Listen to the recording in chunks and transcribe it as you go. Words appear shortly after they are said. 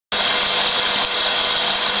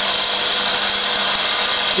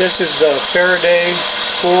This is the Faraday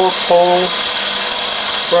 4-pole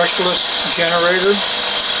brushless generator.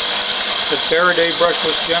 The Faraday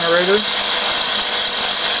Brushless Generator.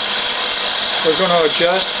 We're going to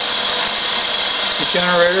adjust the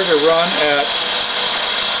generator to run at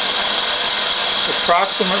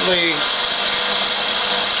approximately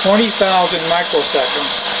 20,000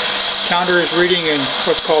 microseconds. Counter is reading in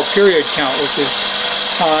what's called period count, which is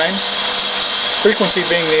time, frequency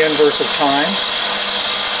being the inverse of time.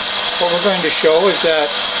 What we're going to show is that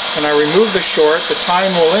when I remove the short, the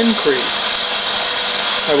time will increase.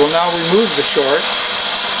 I will now remove the short.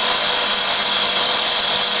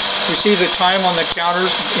 We see the time on the counters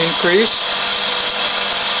increase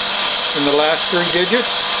in the last 3 digits.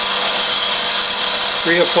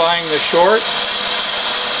 Reapplying the short.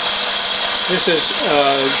 This is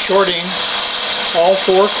shorting all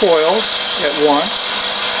 4 coils at once.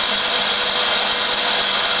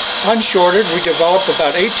 Unshorted, we develop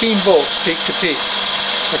about 18 volts peak to peak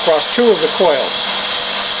across 2 of the coils.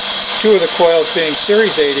 2 of the coils being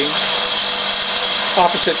series 8ing,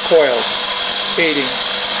 opposite coils 8ing.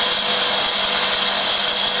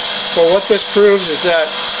 So what this proves is that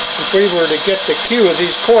if we were to get the Q of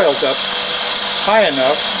these coils up high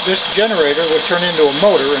enough, this generator would turn into a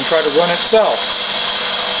motor and try to run itself.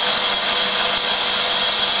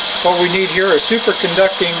 What we need here is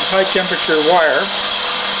superconducting high temperature wire.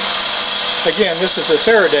 Again, this is the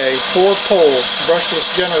Faraday 4-pole brushless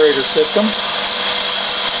generator system,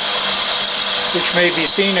 which may be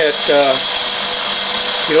seen at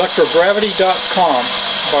electrogravity.com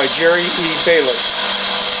by Jerry E. Bayles.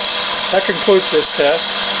 That concludes this test.